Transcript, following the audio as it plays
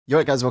You're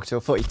right, guys, welcome to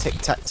a Footy Tic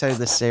Tac Toe,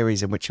 the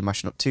series in which you're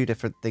mashing up two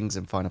different things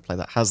and find a play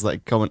that has that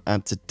in common.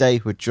 And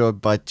today we're joined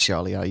by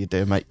Charlie. How you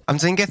doing, mate? I'm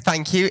doing good,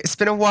 thank you. It's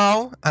been a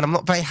while, and I'm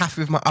not very happy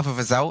with my other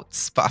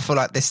results, but I feel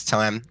like this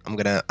time I'm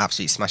going to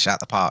absolutely smash it out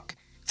the park.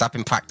 So I've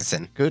been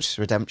practicing. Good,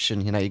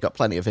 redemption. You know, you've got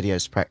plenty of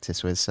videos to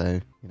practice with, so,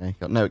 you know, you've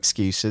got no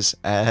excuses.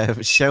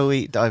 Shall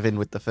we dive in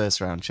with the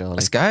first round, Charlie?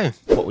 Let's go.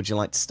 What would you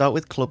like to start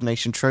with? Club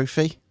Nation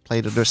Trophy?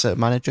 Played under a certain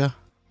manager?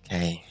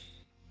 Okay.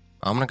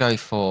 I'm going to go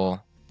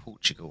for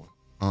Portugal.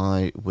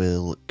 I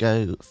will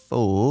go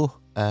for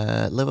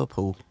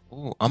Liverpool.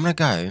 Oh, I'm going to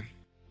go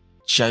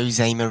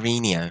Jose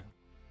Mourinho.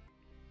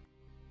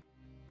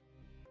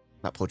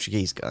 That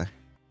Portuguese guy?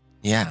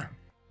 Yeah.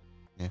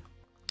 Yeah.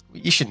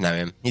 You should know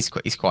him. He's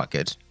quite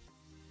good.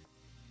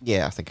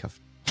 Yeah, I think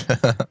I've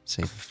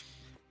seen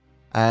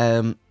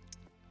him.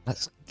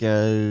 Let's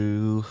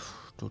go...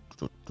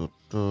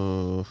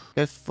 Go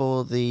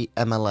for the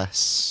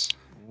MLS.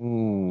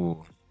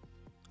 Ooh.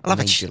 I love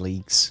Major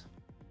Leagues.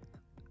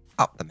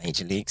 Up the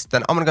major leagues.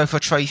 Then I'm going to go for a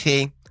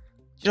trophy.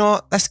 You know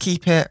what? Let's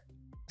keep it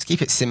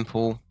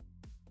simple.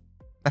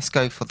 Let's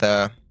go for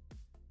the...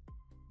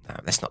 No,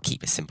 let's not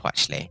keep it simple,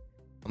 actually.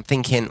 I'm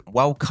thinking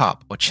World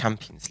Cup or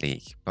Champions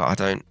League, but I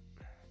don't...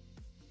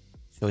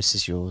 Choice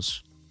is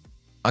yours.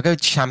 I'll go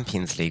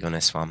Champions League on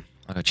this one.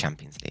 I'll go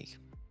Champions League.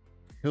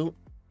 Cool.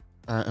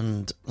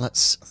 And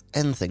let's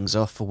end things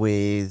off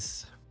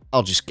with...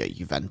 I'll just go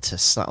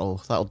Juventus.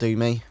 That'll do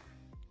me.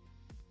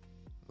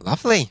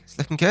 Lovely. It's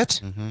looking good.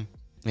 Mm-hmm.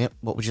 Yep.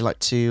 What would you like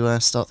to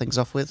start things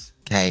off with?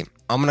 Okay.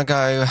 I'm going to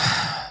go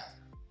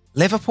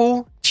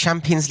Liverpool,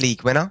 Champions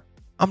League winner.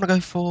 I'm going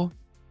to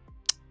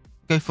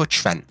go for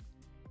Trent.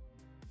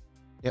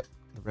 Yep.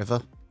 The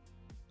River.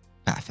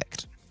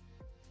 Perfect.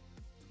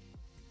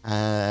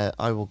 I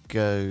will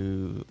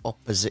go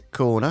opposite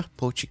corner.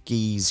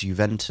 Portuguese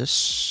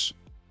Juventus.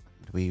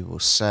 We will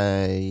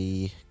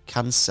say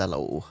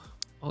Cancelo.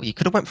 Oh, you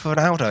could have went for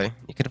Ronaldo.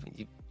 You could have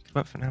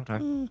went for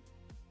Ronaldo.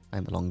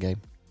 Playing the long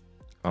game.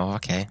 Oh,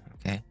 okay.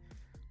 Okay.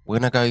 We're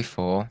going to go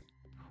for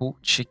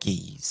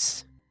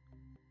Portuguese.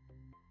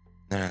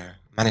 No.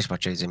 Managed by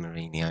Jose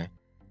Mourinho.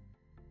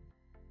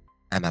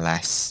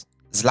 MLS.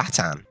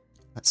 Zlatan.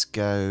 Let's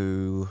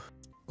go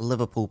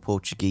Liverpool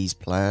Portuguese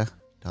player.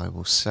 I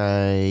will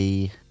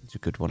say it's a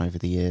good one over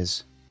the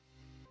years.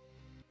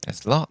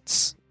 There's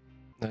lots.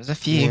 There was a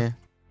few. Yeah.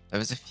 There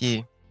was a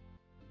few.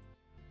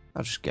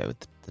 I'll just go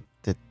with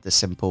the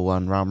simple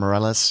one, Raul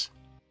Morales.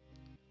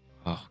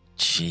 Oh,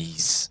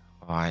 jeez.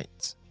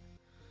 Right.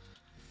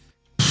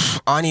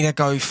 I need to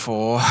go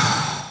for...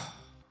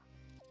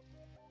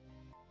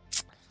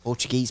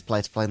 Portuguese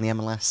player to play in the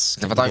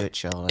MLS.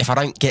 If I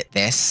don't get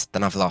this,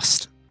 then I've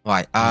lost.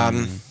 Right.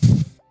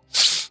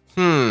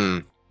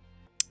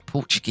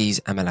 Portuguese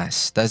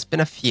MLS. There's been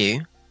a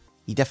few.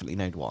 You definitely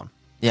know one.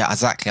 Yeah,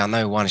 exactly. I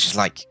know one. It's just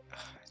like...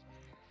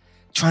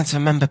 Trying to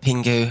remember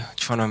Pingu.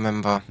 Trying to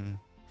remember...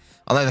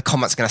 I know the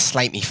comments are going to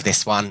slate me for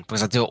this one,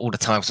 because I do it all the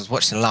time, because I was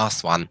watching the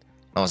last one.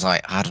 I was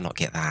like, how do I not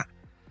get that?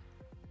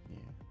 Yeah.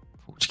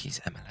 Portuguese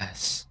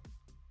MLS.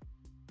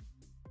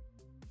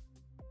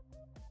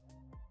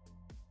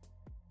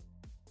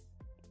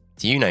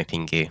 Do you know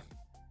Pingu?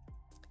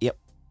 Yep.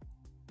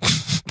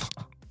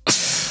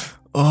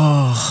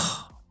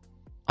 Oh.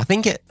 I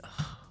think it...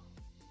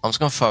 I'm just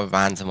going to throw a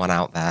random one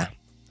out there,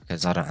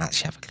 because I don't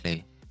actually have a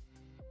clue.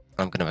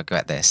 I'm going to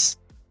regret this.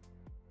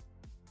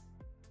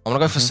 I'm going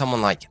to go for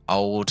someone like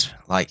old,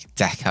 like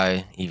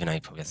Deco, even though he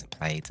probably hasn't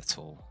played at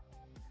all.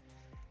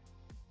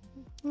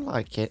 I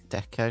like it,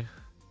 Deco.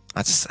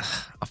 I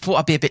thought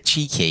I'd be a bit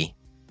cheeky.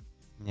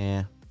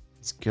 Yeah.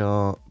 He's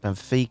got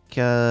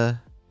Benfica,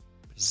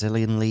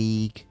 Brazilian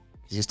League.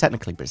 He was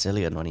technically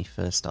Brazilian when he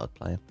first started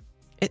playing.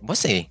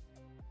 Was he?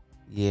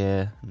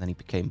 Yeah, and then he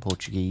became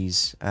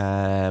Portuguese.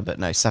 But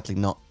no, sadly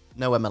not.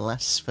 No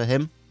MLS for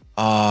him.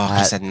 Oh,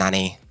 I said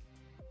Nanny.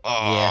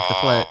 Oh.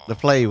 Yeah, the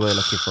player we're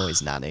looking for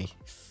is Nani.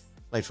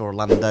 Played for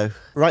Orlando.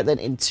 Right then,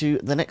 into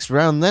the next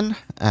round then.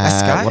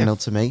 Let's go.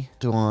 1-0 to me.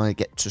 Do I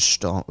get to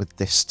start with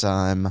this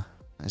time?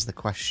 Is the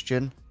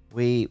question.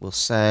 We will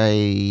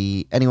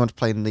say anyone to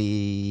play in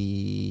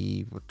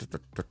the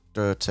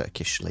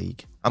Turkish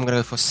league. I'm going to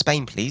go for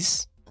Spain,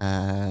 please.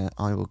 I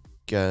will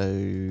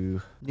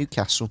go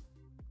Newcastle.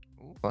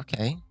 Ooh,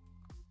 okay.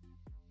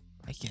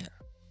 Like it.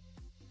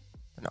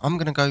 And I'm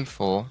going to go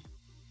for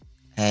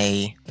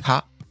a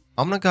cup.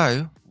 I'm going to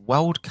go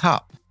World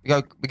Cup. We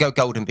go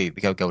Golden Boot.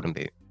 We go Golden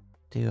Boot.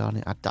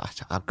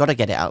 I've got to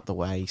get it out of the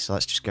way, so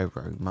let's just go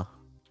Roma.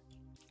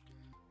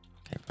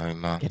 Okay,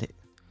 Roma.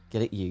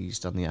 Get it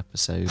used on the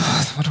episode.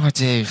 What do I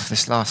do for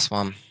this last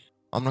one?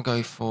 I'm going to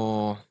go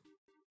for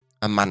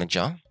a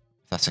manager,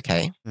 if that's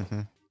okay.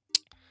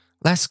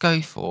 Let's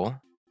go for... Do you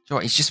know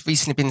what? He's just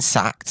recently been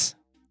sacked.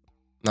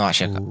 No,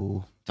 actually,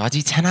 do I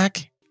do Ten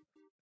Hag?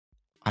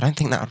 I don't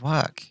think that would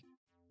work.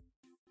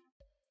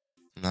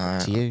 No.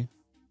 To you.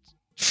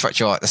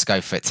 Let's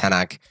go for it, Ten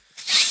Hag.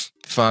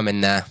 Throw him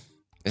in there.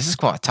 This is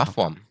quite a tough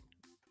one.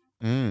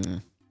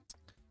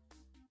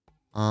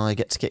 I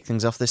get to kick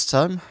things off this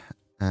time.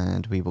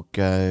 And we will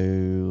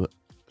go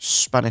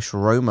Spanish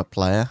Roma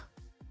player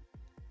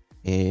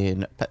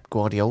in Pep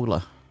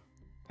Guardiola.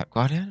 Pep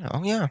Guardiola.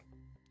 Oh yeah,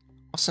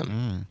 awesome.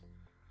 Mm.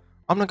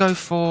 I'm gonna go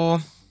for.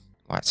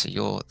 Right, so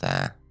you're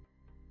there.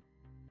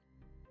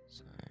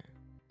 So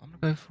I'm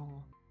gonna go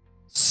for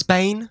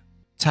Spain,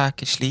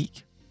 Turkish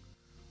league.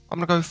 I'm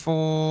gonna go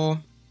for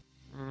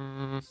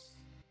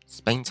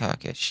Spain,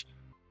 Turkish.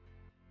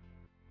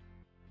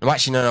 No,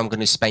 actually, no, I'm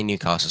gonna do Spain,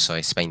 Newcastle.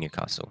 Sorry, Spain,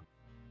 Newcastle.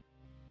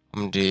 I'm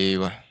gonna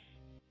do.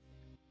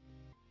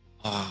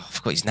 Oh, I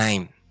forgot his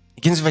name. It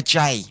begins with a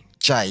J.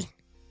 J.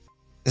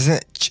 Isn't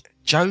it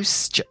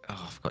Jose?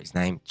 Oh, I forgot his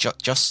name.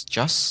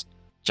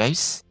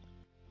 Jose?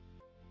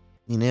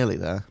 You're nearly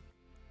there.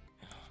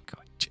 Oh,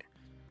 God.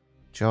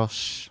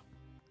 Josh.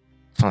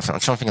 I'm trying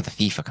to think of the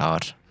FIFA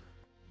card.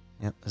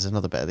 Yep, there's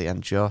another bit at the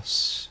end.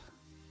 Josh.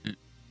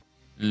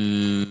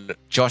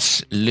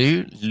 Josh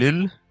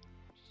Lul?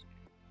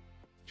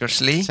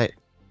 Josh Lee?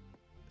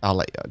 I'll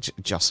let you.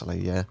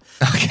 Jocelyn, yeah.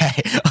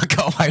 Okay, I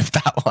got away with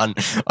that one.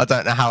 I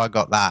don't know how I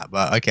got that,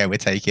 but okay, we'll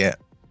take it.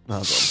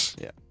 Well done.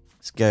 Yeah.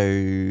 Let's go.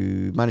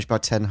 Managed by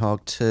Ten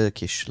Hag,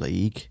 Turkish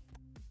league.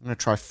 I'm going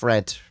to try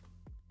Fred.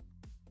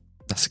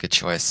 That's a good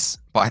choice.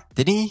 But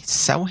did he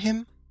sell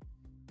him?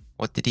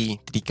 Or did he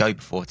go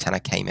before Ten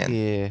Hag came in?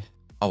 Yeah.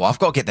 Oh, I've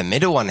got to get the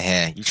middle one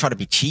here. You try to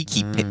be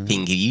cheeky,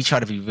 Pingu. You try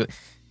to be...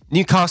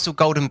 Newcastle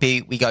Golden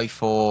Boot, we go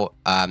for...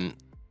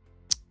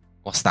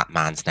 what's that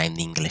man's name?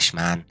 The English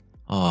man.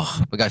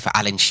 Oh, we go for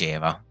Alan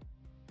Shearer.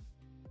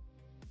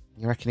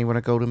 You reckon he won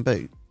a golden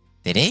boot?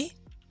 Did he?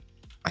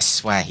 I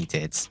swear he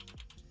did.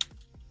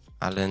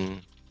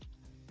 Alan...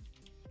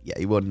 Yeah,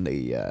 he won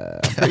the... I'm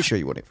pretty sure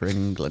he won it for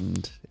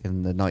England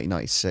in the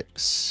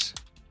 1996.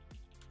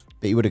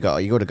 But he would have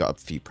got a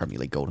few Premier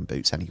League golden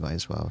boots anyway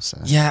as well. So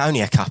yeah,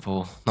 only a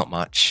couple, not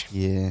much.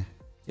 Yeah,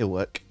 it'll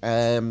work.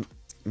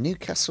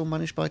 Newcastle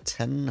managed by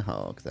Ten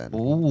Hag then.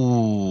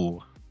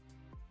 Ooh.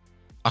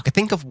 I could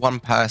think of one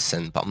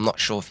person, but I'm not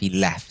sure if he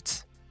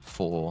left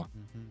before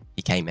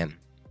he came in.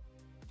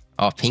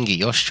 Oh, Pingu,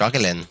 you're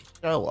struggling. You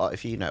know what?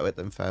 If you know it,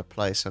 then fair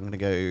play. So I'm going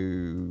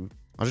to go...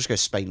 I'll just go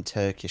Spain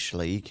Turkish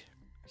League.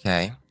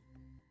 Okay.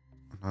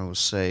 I will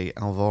say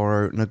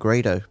Alvaro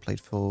Negredo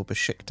played for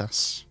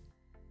Besiktas.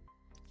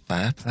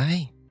 Fair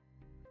play.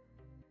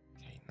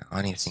 Okay, now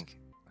I need to think.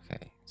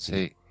 Okay,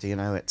 so... Do you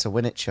know it to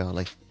win it,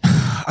 Charlie?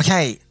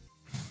 Okay.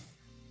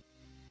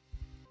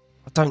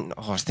 I don't...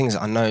 Oh, things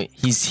I know.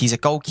 He's a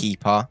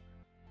goalkeeper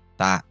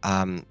that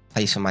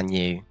plays for Man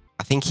U.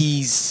 I think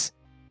he's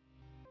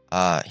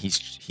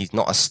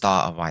not a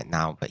starter right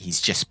now, but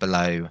he's just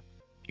below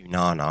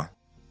Unana.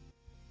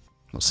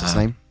 What's his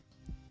name?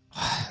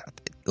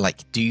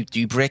 Like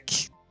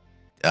Dubrick.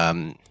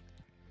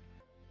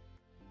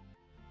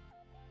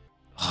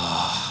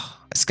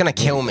 It's gonna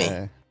kill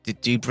me.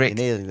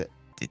 Dubrick.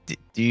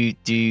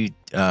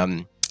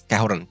 Okay,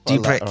 hold on.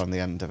 Dubrick. On the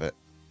end of it.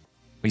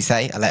 What do you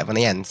say? A letter on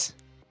the end.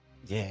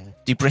 Yeah.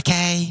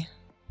 Dubrick.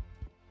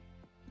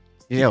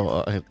 You know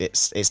what?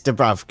 It's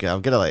Dubravka.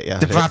 I'm gonna let you.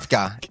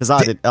 Dubravka. Because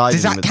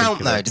does that count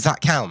though? Does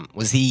that count?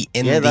 Was he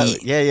in the?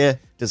 Yeah.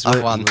 Does work.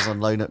 He was on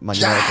loan at Man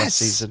United last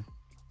season.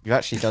 You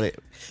actually got it.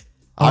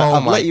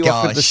 I'll let you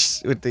off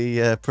with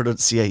the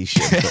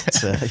pronunciation,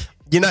 but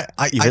you know,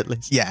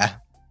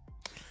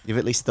 you've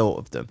at least thought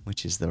of them,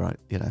 which is the right,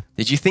 you know.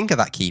 Did you think of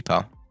that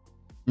keeper?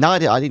 No, I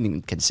didn't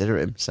even consider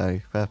him. So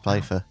fair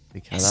play for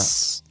thinking of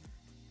that.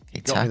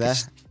 Okay, got me there.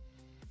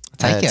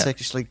 Take it.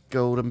 Turkish League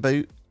Golden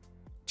Boot,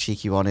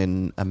 cheeky one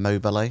in a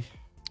Mobile.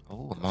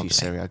 Oh, a few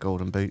Serie A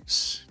Golden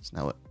Boots. It's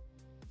now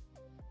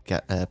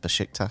get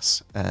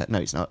Besiktas. No,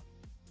 he's not.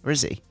 Where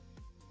is he?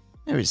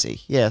 Where is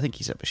he? Yeah, I think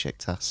he's at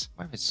Besiktas.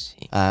 Where is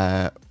he?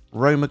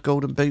 Roma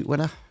Golden Boot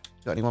winner.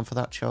 Got anyone for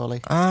that,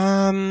 Charlie?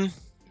 No.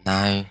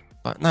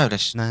 But no,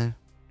 there's no.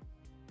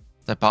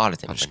 The Bala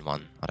didn't win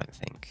one, I don't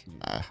think.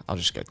 Nah, I'll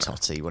just go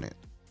Totti, won't it?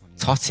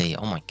 Totti,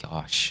 oh my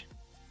gosh.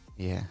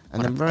 Yeah,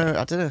 and then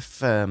I don't know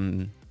if I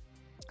don't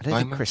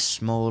think Chris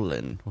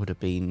Smalling would have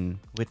been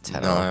with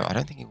Ten Hag. No, I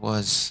don't think it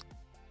was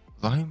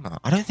Roma.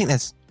 I don't think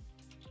there's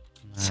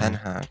Ten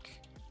Hag.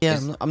 Yeah,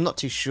 I'm not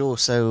too sure.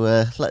 So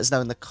let us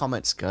know in the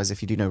comments, guys,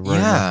 if you do know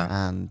Roma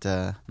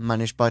and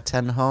managed by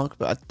Ten Hag.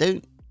 But I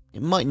don't.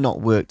 It might not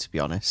work, to be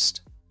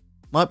honest.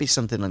 Might be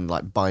something in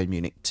like Bayern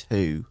Munich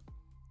 2.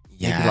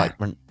 Yeah.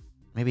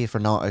 Maybe if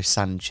Renato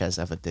Sanchez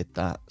ever did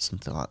that,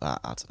 something like that.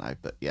 I don't know,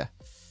 but yeah.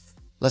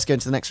 Let's go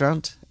into the next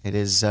round. It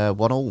is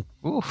 1-1.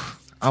 Ooh,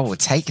 I will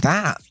take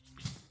that.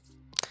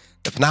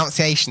 The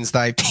pronunciations,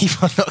 though,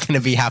 people are not going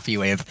to be happy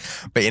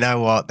with. But you know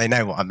what? They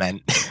know what I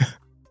meant.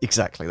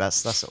 Exactly.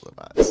 That's all that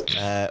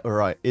matters. All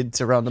right.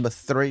 Into round number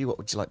 3. What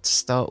would you like to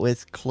start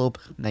with? Club,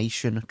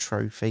 nation,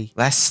 trophy?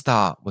 Let's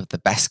start with the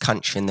best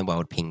country in the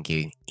world,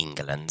 Pingu,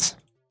 England.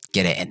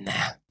 Get it in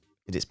there.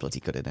 It is bloody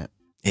good, isn't it?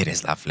 It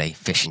is lovely.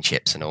 Fish and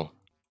chips and all.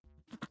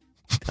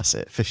 That's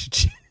it. Fish and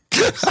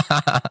chips.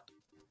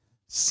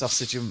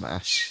 Sausage and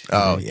mash.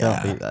 Oh,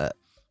 yeah. Can't beat that.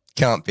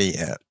 Can't beat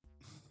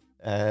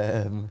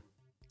it.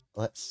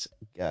 Let's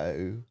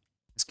go.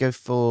 Let's go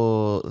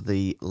for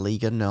the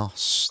Liga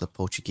NOS, the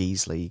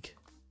Portuguese league.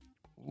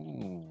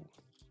 Ooh.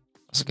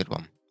 That's a good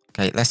one.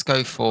 Okay, let's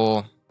go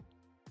for...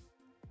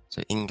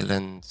 So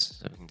England,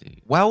 so we can do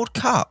World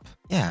Cup.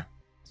 Yeah.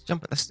 Let's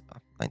jump it.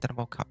 I ain't done a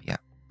World Cup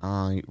yet.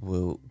 I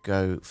will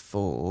go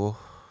for...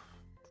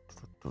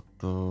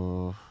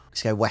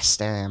 Let's go West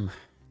Ham.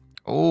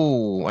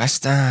 Oh,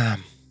 West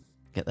Ham.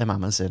 Get them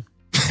hammers in.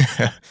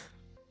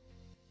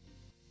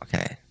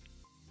 Okay.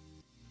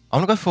 I'm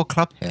going to go for a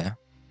club here.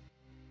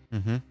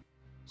 Mm-hmm.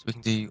 So we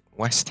can do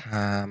West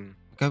Ham.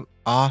 Go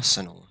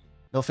Arsenal.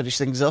 I'll finish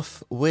things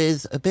off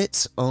with a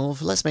bit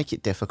of, let's make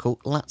it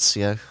difficult,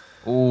 Lazio.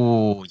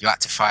 Oh, you had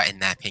to fight in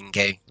there,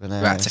 Pingu. You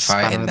had to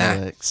fight in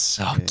there.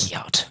 Oh,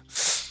 God.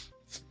 It's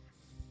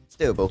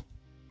doable.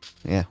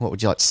 Yeah, what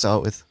would you like to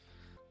start with?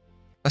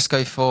 Let's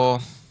go for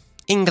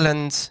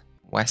England,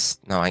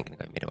 West... No, I ain't going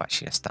to go middle,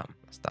 actually. That's dumb.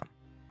 That's dumb.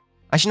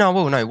 Actually, no, I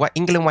will. No,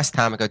 England, West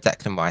Ham, I go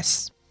Declan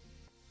Rice.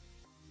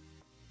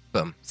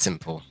 Boom.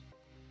 Simple.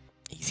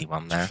 Easy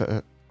one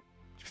there.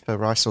 For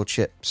rice or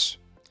chips?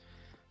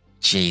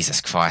 Jesus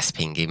Christ,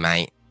 Pingu,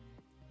 mate.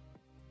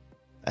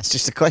 That's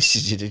just a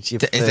question. Is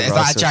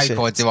that a joke,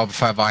 or do I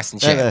prefer rice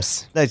and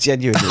chips? No,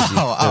 genuinely.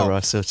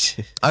 Rice or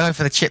chips? I go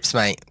for the chips,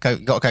 mate. You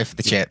got to go for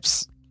the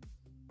chips.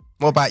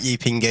 What about you,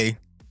 Pingu?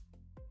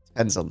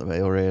 Depends on the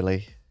meal,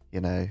 really.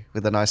 You know,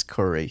 with a nice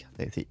curry.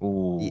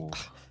 Ooh.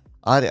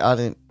 I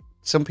didn't.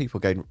 Some people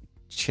go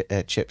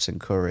chips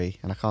and curry,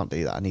 and I can't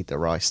do that. I need the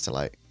rice to,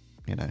 like,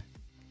 you know,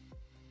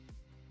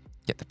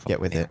 get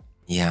with it.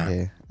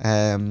 Yeah.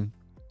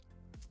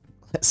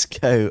 Let's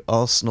go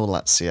Arsenal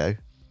Lazio.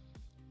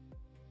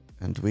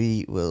 And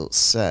we will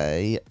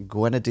say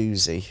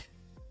Guendouzi.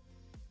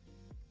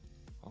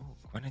 Oh,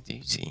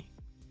 Guendouzi.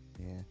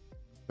 Yeah.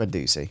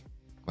 Guendouzi.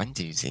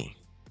 Guendouzi.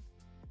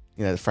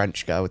 You know, the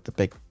French guy with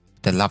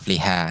the lovely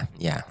hair.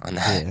 Yeah, I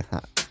know. Yeah,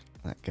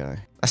 that guy.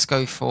 Let's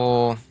go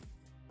for...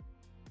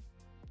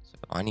 So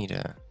I need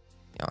to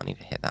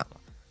hit that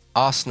one.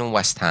 Arsenal,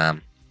 West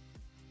Ham.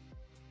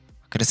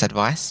 I could have said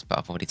Rice, but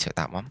I've already took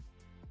that one.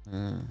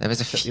 There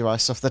was Took your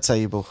rice off the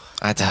table.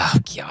 Oh,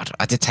 God.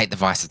 I did take the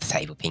rice off the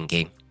table,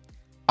 Pinky.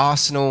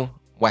 Arsenal,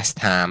 West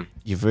Ham.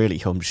 You've really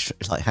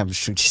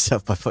hamstringed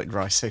yourself by putting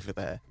rice over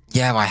there.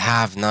 Yeah, I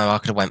have. No, I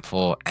could have went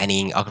for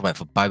any. I could have went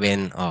for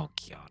Bowen. Oh,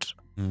 God.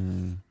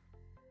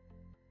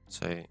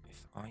 So,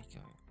 if I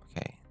go...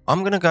 Okay.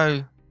 I'm going to go...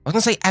 I was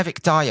going to say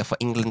Eric Dyer for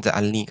England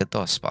at Liga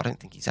Dos, but I don't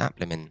think he's at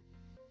Blimmin.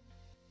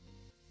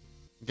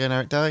 Going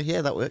Eric Dyer?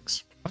 Yeah, that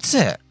works. That's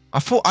it. I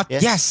thought...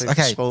 Yes.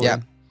 Okay.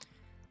 Yeah.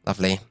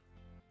 Lovely.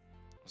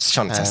 Just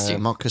trying to test you.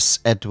 Marcus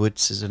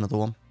Edwards is another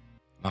one.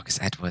 Marcus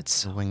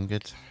Edwards.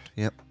 Wingard.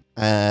 Yep.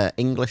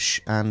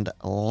 English and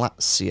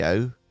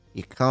Lazio.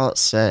 You can't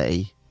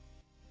say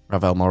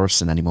Ravel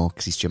Morrison anymore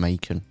because he's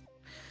Jamaican.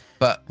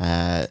 But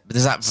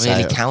does that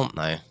really count,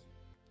 though?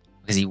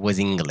 Because he was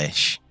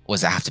English. Or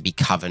does it have to be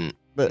Covent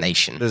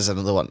nation? There's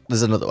another one.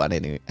 There's another one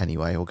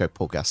anyway. We'll go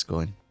Paul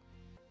Gascoigne.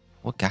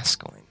 Paul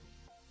Gascoigne?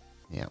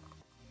 Yeah.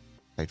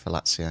 Played for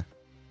Lazio.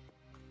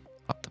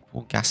 Up to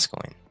Paul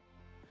Gascoigne.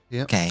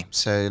 Yep. Okay.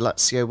 So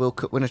Lazio World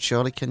Cup winner,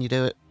 Charlie. Can you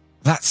do it?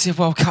 Lazio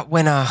World Cup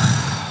winner.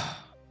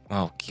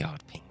 Oh,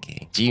 God,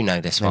 Pinky. Do you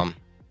know this one?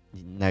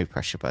 No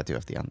pressure, but I do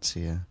have the answer,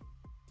 yeah.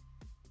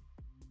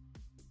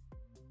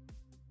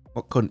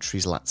 What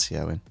country's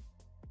Lazio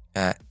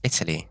in?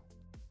 Italy.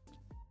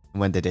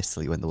 And when did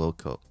Italy win the World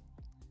Cup?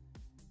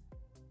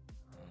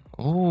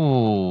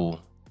 Ooh.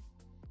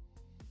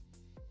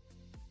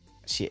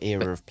 It's your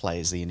era of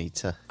players that you need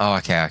to... Oh,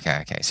 okay.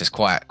 So it's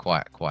quite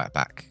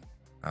back.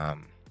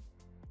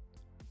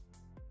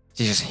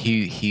 Just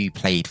who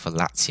played for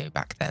Lazio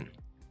back then.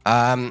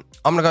 I'm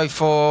gonna go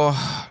for,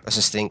 let's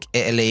just think,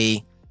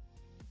 Italy.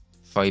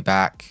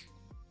 Throwback.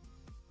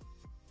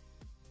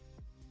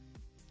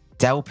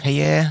 Del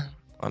Piero.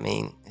 I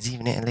mean, is he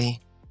even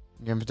Italy?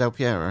 You going for Del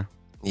Piero?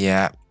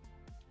 Yeah.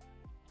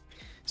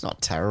 It's not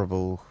a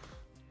terrible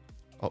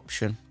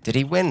option. Did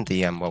he win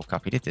the World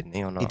Cup? He did, didn't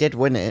he, or not? He did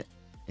win it.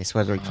 It's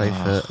whether he played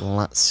for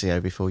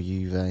Lazio before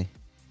Juve.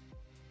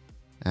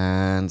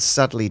 And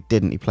sadly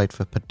didn't. He played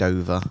for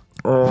Padova.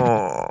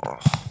 Oh.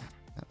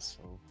 That's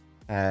all.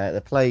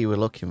 The player you were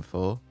looking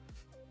for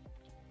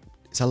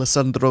is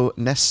Alessandro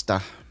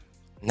Nesta.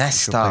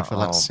 Nesta. For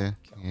Lazio.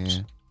 Yeah.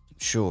 I'm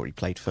sure he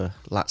played for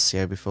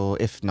Lazio before.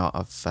 If not,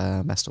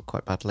 I've messed up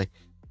quite badly.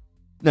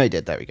 No, he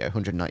did. There we go.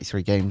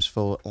 193 games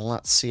for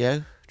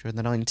Lazio during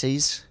the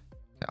 90s.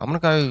 I'm going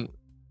to go...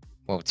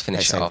 Well, to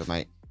finish it off.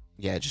 Mate.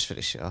 Yeah, just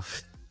finish it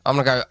off. I'm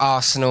going to go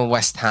Arsenal,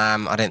 West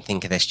Ham. I didn't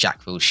think of this.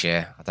 Jack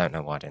Wilshere. I don't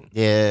know why I didn't.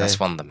 Yeah. That's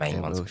one of the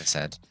main ones I would have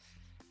said.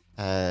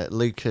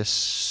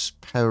 Lucas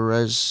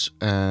Perez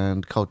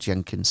and Cole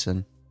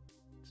Jenkinson.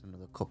 That's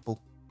another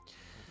couple.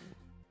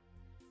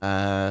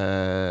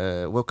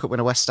 World Cup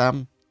winner West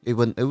Ham. Who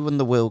won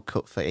the World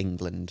Cup for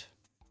England?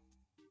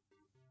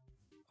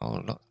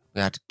 Oh, look.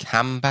 We had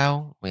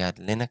Campbell. We had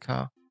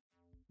Lineker.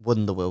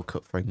 Won the World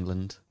Cup for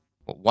England.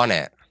 What, won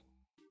it?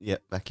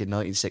 Yep, back in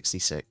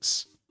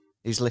 1966.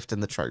 Who's lifting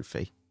the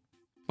trophy?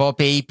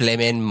 Bobby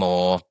Blimmin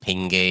Moore,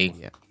 Pingu.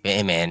 Yeah. Fit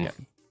him in. Yeah.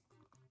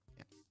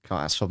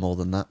 Can't ask for more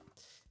than that.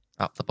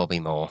 Up the Bobby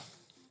Moore.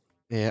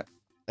 Yeah.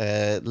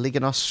 Liga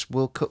NOS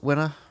World Cup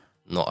winner.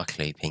 Not a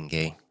clue,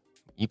 Pingu.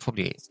 You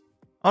probably...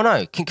 Oh,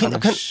 no.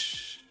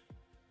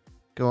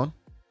 Go on.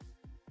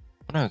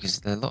 Oh, no, because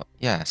they're a lot...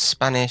 Yeah,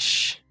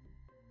 Spanish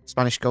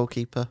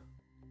goalkeeper.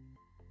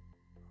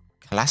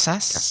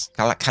 Calasas?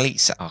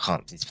 Calisa. Oh, I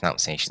can't do these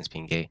pronunciations,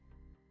 Pingu.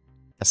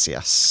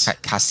 Casillas.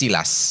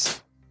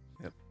 Casillas.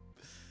 Yep.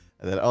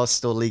 And then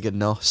Arsenal Liga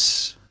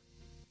NOS.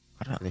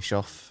 Finish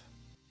off.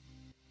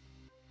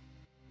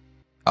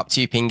 Up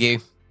to you,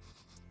 Pingu.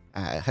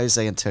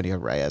 Jose Antonio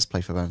Reyes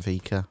played for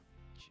Benfica.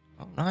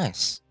 Oh,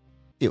 nice.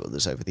 A few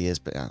others over the years,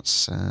 but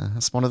that's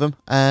one of them.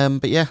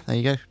 But yeah, there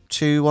you go.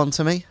 2-1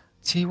 to me.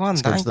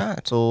 2-1, that ain't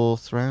bad.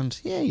 Fourth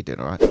round. Yeah, you're doing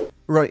all right.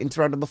 Right,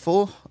 into round number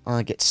 4.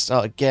 I get to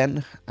start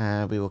again.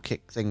 We will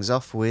kick things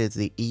off with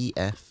the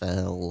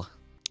EFL.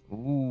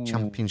 Ooh.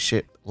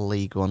 Championship,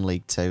 League 1,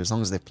 League 2, as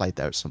long as they've played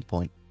there at some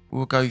point.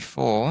 We'll go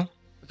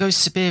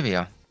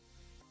Siberia.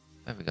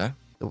 There we go.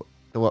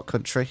 The what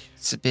country?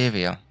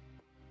 Siberia.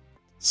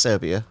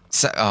 Serbia.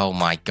 Oh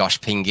my gosh,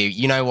 Pingu.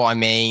 You know what I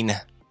mean.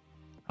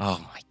 Oh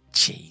my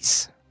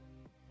jeez.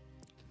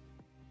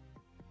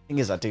 Thing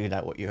is, I do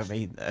know what you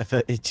mean there,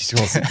 but it just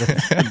wasn't.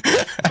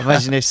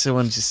 Imagine if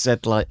someone just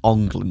said like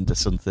England or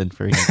something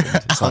for England.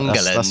 It's like,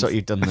 that's what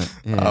you've done there.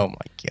 Yeah. Oh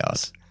my god.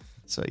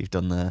 That's what you've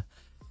done there.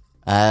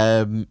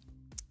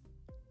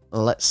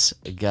 Let's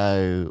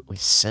go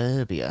with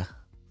Serbia,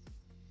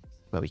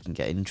 where we can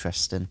get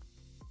interesting.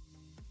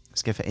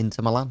 Let's go for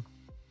Inter Milan.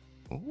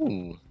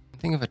 Ooh,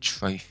 think of a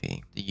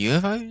trophy. The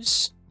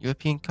Euros?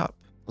 European Cup?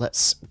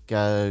 Let's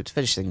go to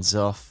finish things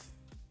off.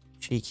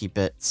 Cheeky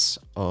bits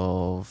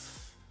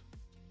of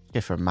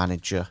different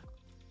manager.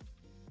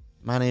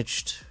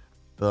 Managed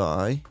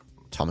by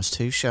Thomas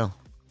Tuchel.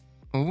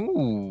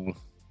 Ooh,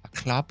 a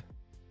club.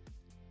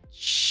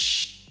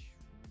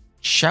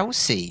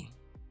 Chelsea.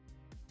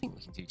 I think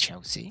we can do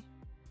Chelsea.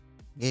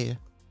 Yeah.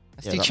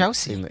 Let's do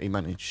Chelsea. Team that he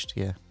managed,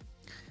 yeah.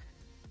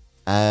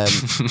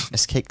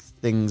 Let's kick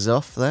things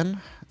off then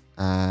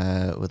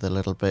with a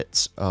little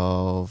bit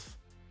of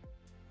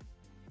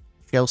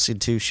Chelsea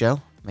and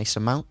Tuchel.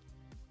 Mason Mount.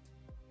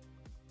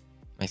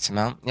 Mason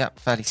Mount, yep,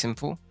 fairly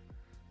simple.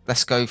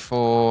 Let's go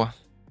for...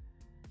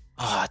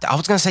 Oh, I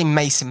was going to say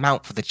Mason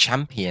Mount for the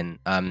champion,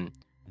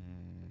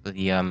 for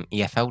the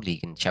EFL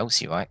League in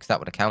Chelsea, right? Because that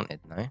would have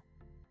counted, no?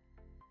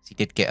 He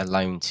did get a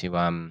loan to...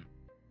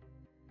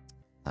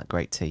 That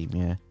great team,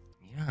 yeah.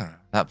 Yeah,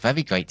 that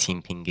very great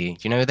team, Pingu. Do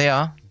you know who they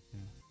are?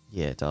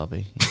 Yeah,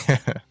 Derby.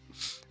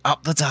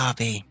 Up the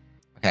Derby.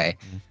 Okay.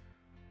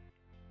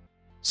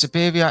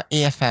 Siberia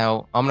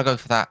EFL. I'm gonna go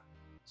for that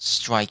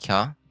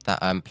striker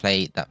that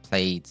played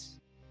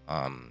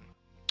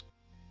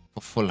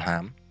for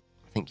Fulham.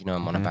 I think you know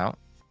what I'm on about.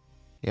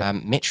 Yeah.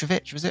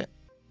 Mitrovic, was it?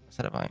 I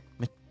said it right.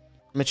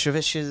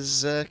 Mitrovic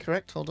is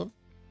correct. Hold on.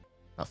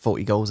 About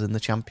 40 goals in the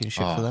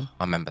championship for them.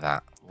 I remember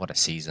that. What a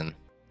season.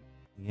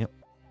 Yep.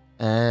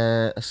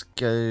 Let's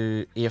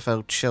go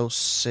EFL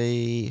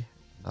Chelsea.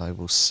 I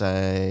will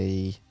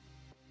say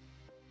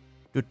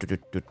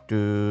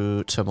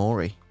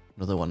Tomori,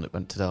 another one that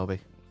went to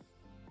Derby.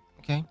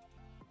 Okay,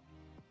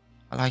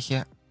 I like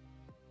it.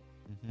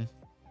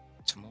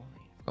 Tomori,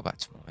 forgot about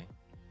Tomori.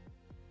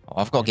 Oh,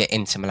 I've got to get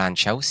Inter Milan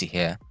Chelsea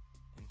here.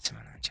 Inter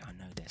Milan,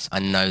 I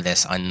know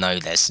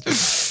this.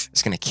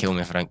 It's gonna kill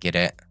me if I don't get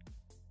it.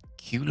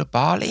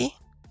 Koulibaly?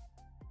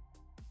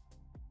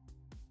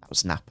 That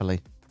was Napoli.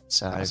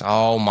 So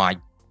oh my.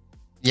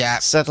 Yeah.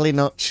 Sadly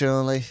not,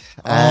 surely.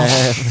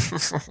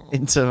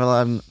 Inter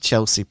Milan,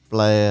 Chelsea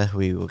player,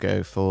 we will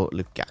go for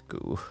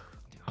Lukaku.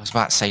 I was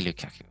about to say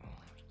Lukaku. Oh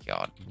my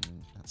god.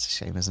 That's a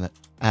shame, isn't it?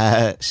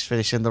 Just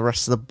finishing the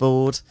rest of the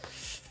board.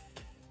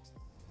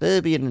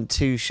 Serbian and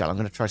Tuchel. I'm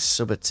going to try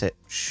Subotic.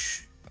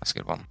 That's a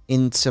good one.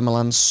 Inter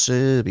Milan,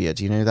 Serbia.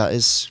 Do you know who that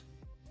is?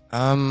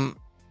 Inter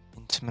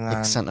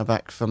Milan.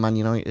 Centre-back for Man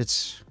United.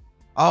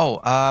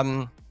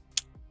 Oh,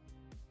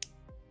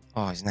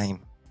 his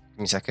name. Give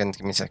me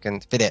a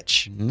second.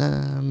 Vidic.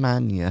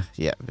 Nemanja.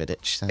 Yeah,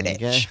 Vidic. There you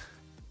go.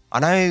 I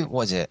know,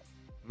 what is it?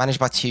 Managed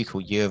by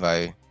Tuchel,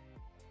 Euro.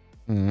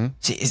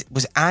 See,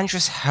 was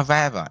Andres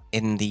Herrera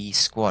in the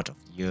squad of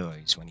the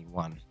Euros when he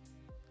won?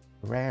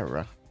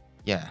 Herrera?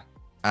 Yeah,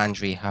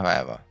 Andre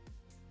Herrera.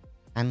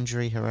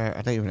 Andre Herrera.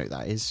 I don't even know who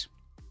that is.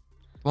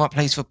 What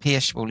plays for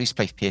PSG? Well, Luce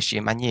plays for PSG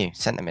and Man U.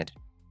 Centre mid.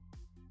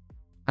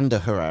 Under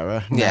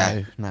Herrera?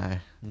 Yeah. No.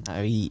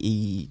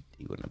 He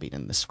wouldn't have been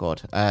in the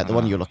squad. The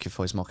one you're looking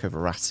for is Marco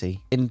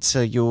Verratti. Into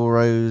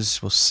Euros,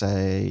 we'll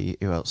say...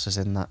 Who else is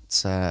in that?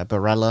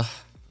 Barella.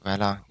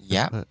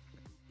 Yeah.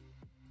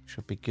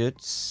 Should be good.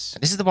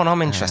 This is the one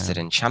I'm interested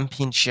in.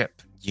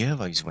 Championship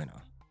Euros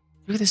winner.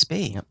 Who would this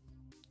be? Yep.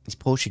 He's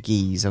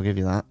Portuguese, I'll give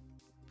you that.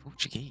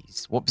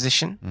 Portuguese. What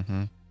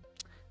position?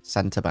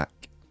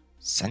 Centre-back.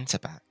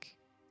 Centre-back.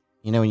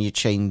 You know when you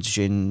change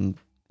in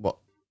what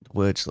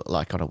words look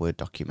like on a Word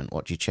document,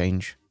 what do you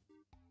change?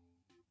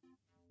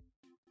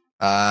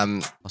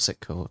 What's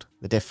it called?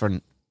 The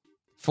different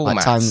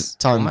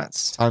formats. Like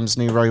Times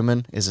New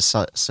Roman is a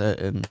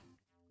certain.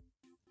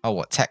 Oh,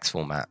 what text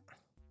format?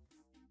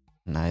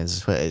 No,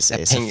 it's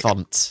a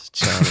font.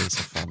 Charlie's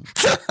a font.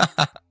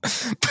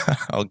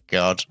 Oh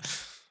God.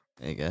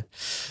 There you go.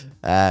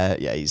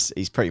 Yeah,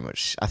 he's pretty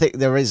much. I think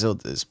there is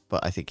others,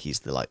 but I think he's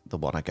the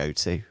one I go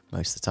to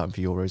most of the time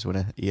for Euros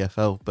winner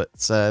EFL. But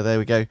there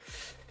we go.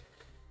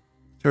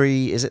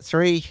 3, is it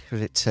 3 or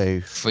is it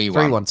 2?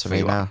 3-1 to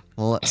me now.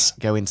 Well, let's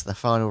go into the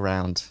final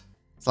round.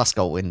 It's last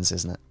goal wins,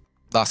 isn't it?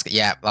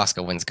 Last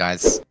goal wins,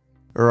 guys.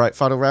 All right,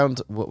 final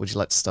round. What would you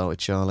like to start with,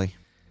 Charlie?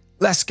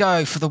 Let's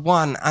go for the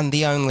one and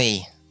the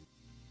only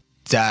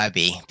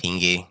Derby,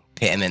 Pingu.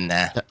 Put him in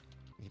there.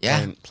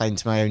 Yeah. Playing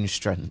to my own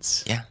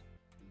strengths. Yeah.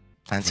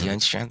 Playing to your own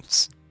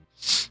strengths.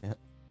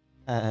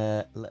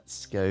 Yeah.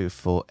 Let's go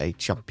for a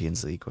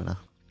Champions League winner.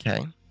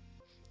 Okay.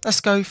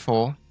 Let's go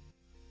for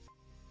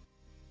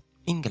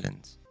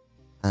England.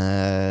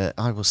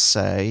 I will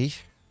say...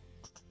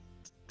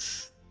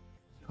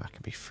 I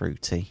can be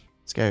fruity.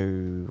 Let's go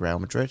Real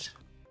Madrid.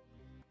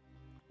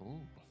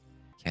 Ooh.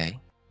 Okay.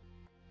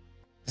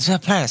 There's no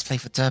players play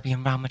for Derby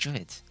and Real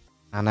Madrid.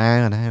 I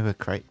know. A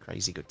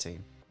crazy good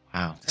team.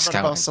 Wow. They've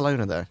got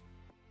Barcelona, though.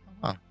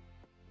 Oh.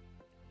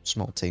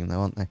 Small team,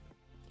 though, aren't they?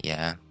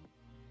 Yeah.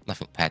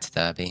 Nothing compared to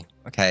Derby.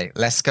 Okay,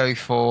 let's go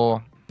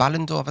for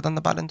Ballon d'Or. Have I done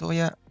the Ballon d'Or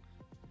yet?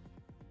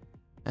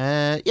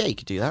 Yeah, you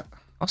could do that.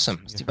 Awesome.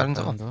 Let's do Ballon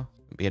d'Or. Won't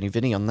be any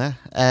Vinny on there.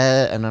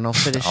 And then I'll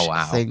finish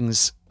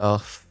things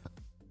off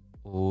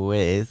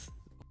with...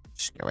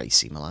 Just go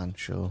AC Milan,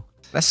 sure.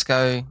 Let's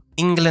go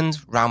England,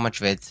 Real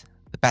Madrid,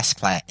 the best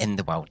player in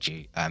the world,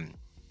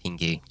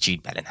 Pingu,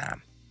 Jude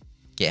Bellingham.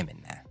 Get him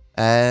in there.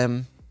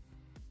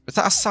 Was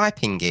that a side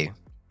Pingu?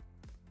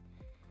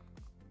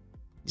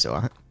 He's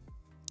alright.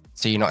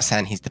 So you're not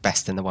saying he's the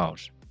best in the world?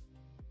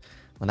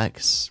 Well, no,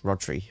 because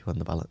Rodri won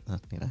the ballot,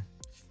 you know.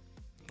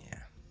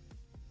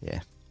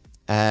 Yeah.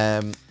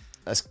 Yeah.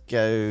 Let's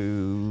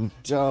go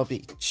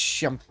Derby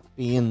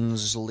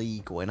Champions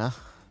League winner.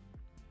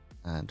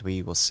 And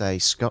we will say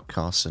Scott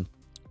Carson.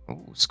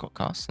 Oh, Scott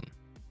Carson.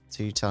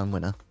 2-time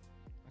winner.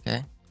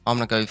 Okay. I'm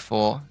going to go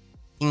for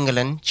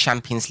England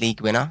Champions League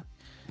winner,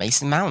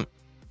 Mason Mount.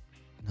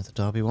 Another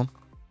Derby one.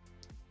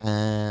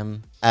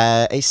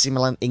 AC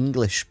Milan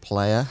English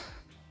player.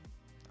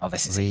 Oh,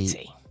 this is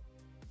easy.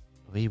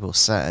 We will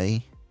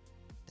say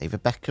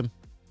David Beckham.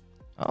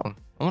 Oh, I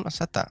wouldn't have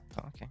said that.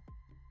 Oh, okay.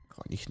 Come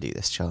on, you can do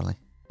this, Charlie.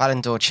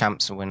 Ballon d'Or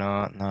champs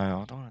winner. No,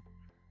 I don't want to.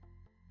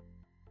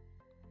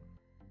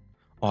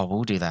 Oh,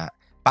 we'll do that.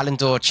 Ballon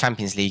d'Or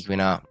Champions League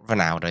winner,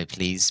 Ronaldo,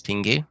 please,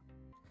 Pingu.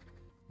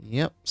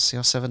 Yep,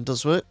 CR7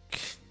 does work.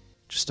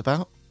 Just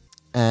about.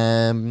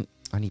 I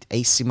need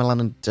AC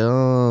Milan and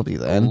Derby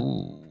then.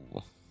 Ooh.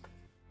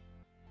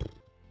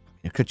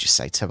 You could just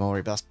say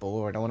Tomori, but that's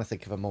boring. I want to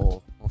think of a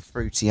more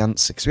fruity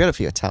answer, because we had a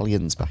few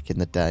Italians back in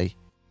the day.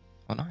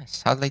 Oh,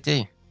 nice. How did they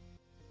do?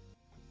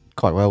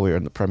 Quite well. We were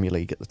in the Premier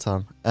League at the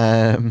time.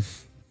 Where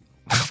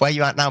are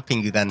you at now,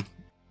 Pingu, then?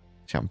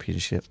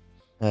 Championship.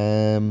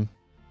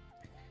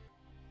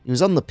 He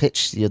was on the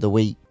pitch the other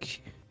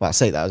week. Well, I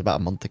say that was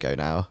about a month ago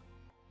now.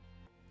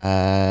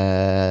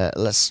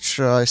 Let's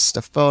try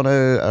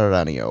Stefano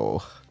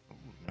Aranio.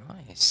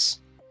 Nice.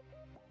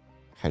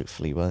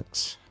 Hopefully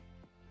works.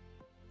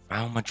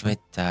 Real Madrid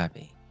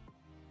Derby.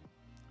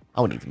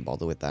 I wouldn't even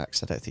bother with that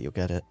because I don't think you'll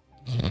get it.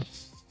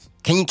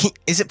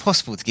 Is it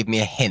possible to give me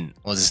a hint,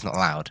 or is this not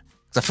allowed?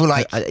 Because I feel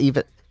like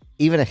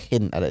even a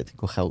hint, I don't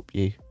think will help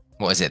you.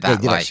 What is it? That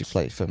he did actually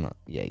play for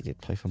he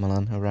did play for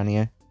Milan.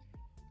 Aranio.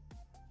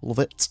 Love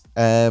it.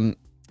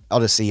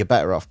 Honestly, you're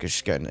better off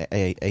just going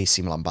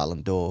AC Milan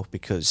Ballon d'Or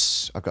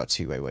because I've got a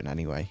two-way win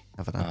anyway,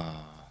 haven't I?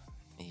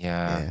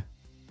 Yeah.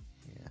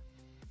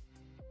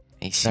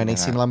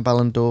 AC Milan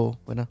Ballon d'Or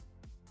winner.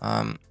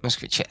 Let's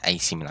go check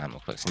AC Milan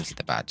real quick. Let me see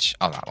the badge.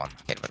 Oh, that one.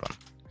 Okay, the red one.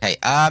 Okay.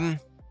 I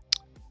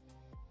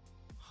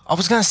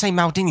was gonna say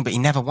Maldini, but he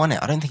never won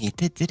it. I don't think he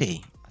did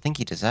he? I think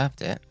he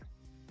deserved it,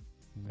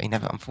 but he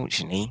never.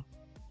 Unfortunately,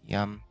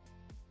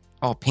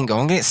 Oh, Pingo, I'm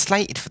gonna get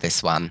slated for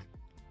this one.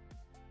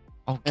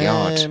 Oh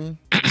God.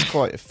 There's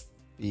quite a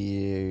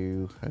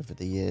few over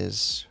the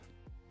years.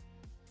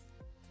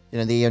 You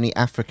know, the only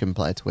African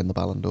player to win the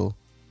Ballon d'Or.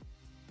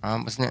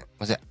 Wasn't it?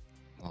 Was it?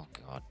 Oh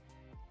God.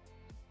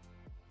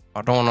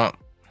 I don't wanna.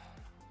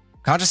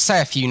 Can I just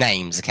say a few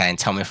names, okay, and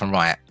tell me if I'm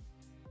right?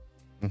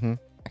 Mm-hmm.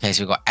 Okay,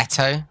 so we've got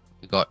Eto'o,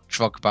 we've got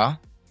Drogba,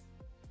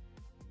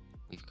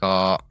 we've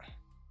got.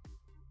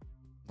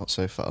 Not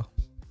so far.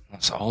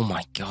 Oh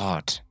my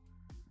God.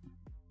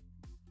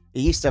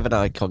 He used to have an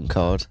icon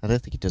card. I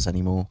don't think he does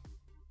anymore.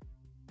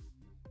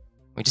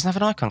 He doesn't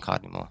have an icon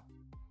card anymore.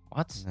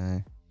 What?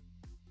 No.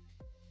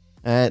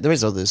 There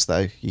is others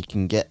though. You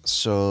can get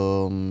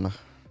some.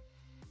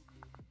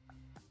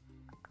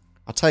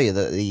 I'll tell you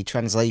that the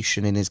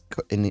translation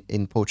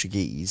in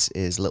Portuguese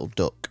is little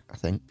duck. I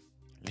think.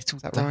 Little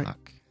Is that duck. right?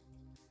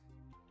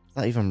 Is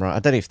that even right? I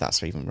don't know if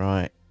that's even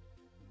right.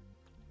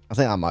 I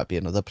think that might be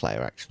another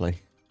player actually.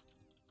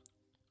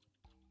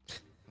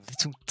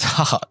 Little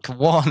duck.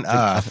 What on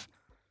earth?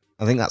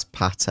 I think that's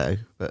Pato,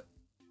 but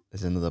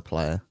there's another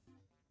player.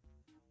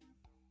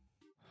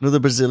 Another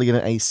Brazilian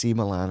at AC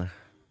Milan.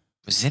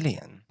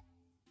 Brazilian?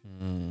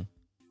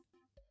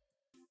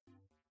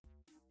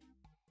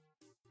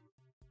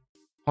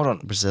 Hold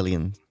on.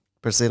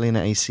 Brazilian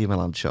at AC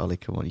Milan, Charlie.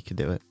 Come on, you can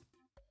do it.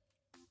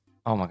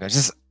 Oh my god,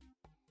 just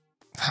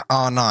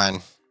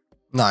R9.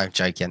 No,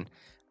 joking.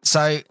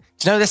 So, do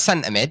you know the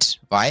centre mid,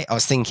 right? I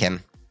was thinking,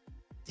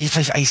 he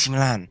plays for AC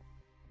Milan.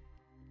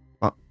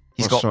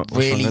 He's got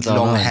really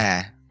long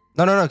hair.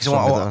 No, because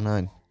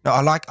R9. No,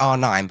 I like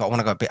R9, but I want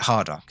to go a bit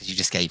harder because you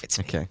just gave it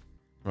to me. Okay,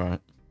 right.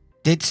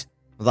 Do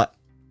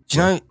you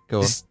know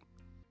this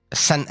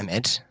centre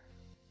mid?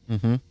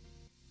 Mm-hmm.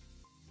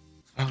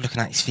 I was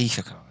looking at his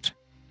FIFA card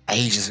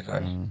ages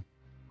ago.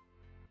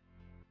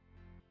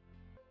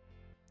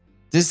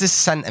 Does this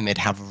centre mid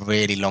have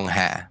really long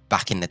hair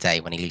back in the day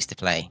when he used to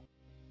play?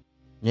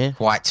 Yeah.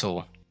 Quite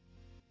tall.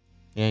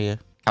 Yeah.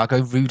 I'll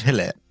go Ruud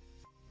Gullit.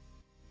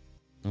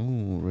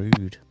 Oh,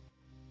 Ruud.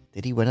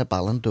 Did he win a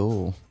Ballon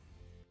d'Or?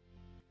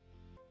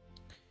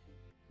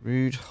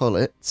 Ruud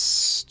Gullit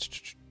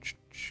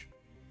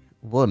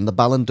won the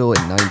Ballon d'Or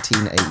in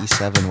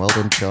 1987. Well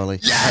done, Charlie.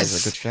 Yes! That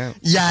is a good shout.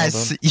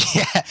 Yes! Well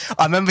yeah.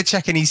 I remember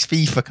checking his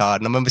FIFA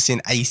card and I remember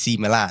seeing AC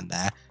Milan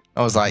there.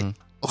 I was like,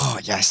 oh,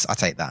 yes, I'll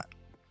take that.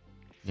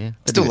 Yeah.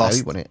 Still lost.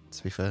 He won it,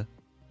 to be fair.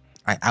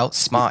 I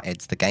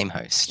outsmarted the game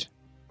host.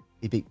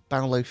 He beat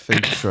Paulo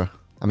Futre.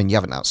 I mean, you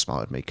haven't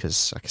outsmarted me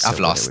because I've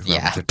lost,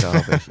 yeah.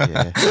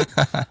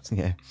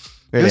 Yeah.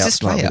 Really Who's this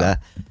player?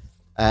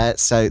 There.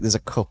 So there's a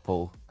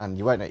couple, and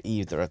you won't know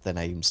either of their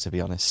names, to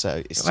be honest.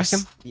 So it's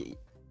just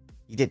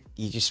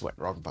you just went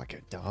wrong by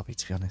going Derby,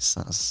 to be honest.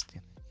 That's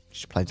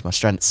just playing to my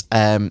strengths.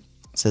 It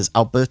says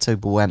Alberto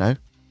Bueno.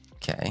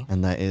 Okay.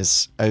 And that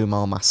is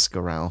Omar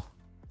Mascarell.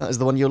 That is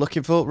the one you're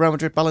looking for, Real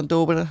Madrid Ballon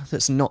d'Or winner.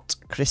 That's not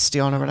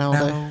Cristiano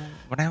Ronaldo.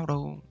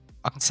 Ronaldo.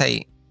 I can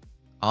say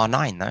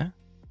R9 though.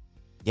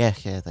 Yeah,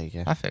 there you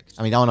go. Perfect.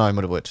 I mean, R9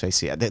 would have worked for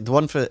AC. The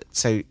one for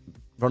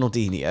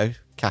Ronaldinho,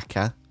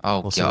 Kaká.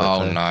 Oh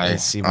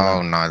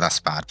no, that's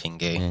bad,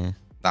 Pingu. Yeah.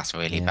 That's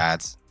really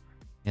bad.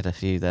 You had a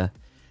few there.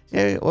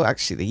 Yeah, well,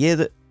 actually, the year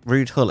that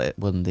Ruud Gullit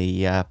won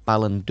the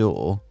Ballon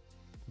d'Or,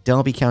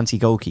 Derby County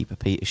goalkeeper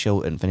Peter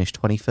Shilton finished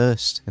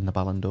 21st in the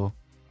Ballon d'Or.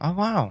 Oh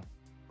wow!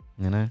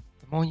 You know,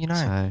 the more you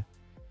know.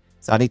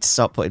 So I need to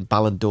start putting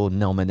Ballon d'Or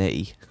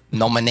nominee.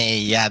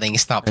 Yeah. Then you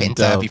start putting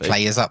Derby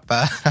players up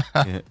there.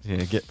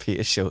 yeah, get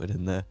Peter Shilton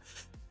in there.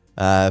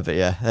 But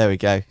yeah, there we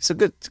go. So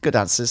good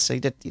answers. So you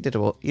did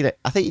a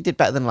I think you did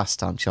better than last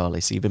time,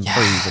 Charlie. So you've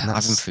improved. Yeah,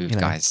 I've improved,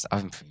 guys.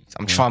 I've improved.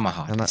 I'm trying my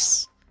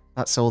hardest. And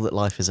that's all that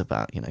life is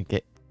about.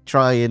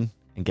 Trying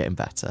and getting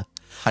better.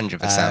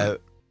 100%.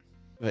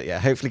 But yeah,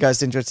 hopefully guys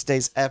did enjoy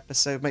today's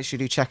episode. Make sure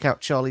you do check out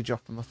Charlie,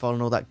 drop him a follow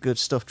and all that good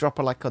stuff. Drop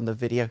a like on the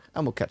video,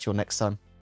 and we'll catch you all next time.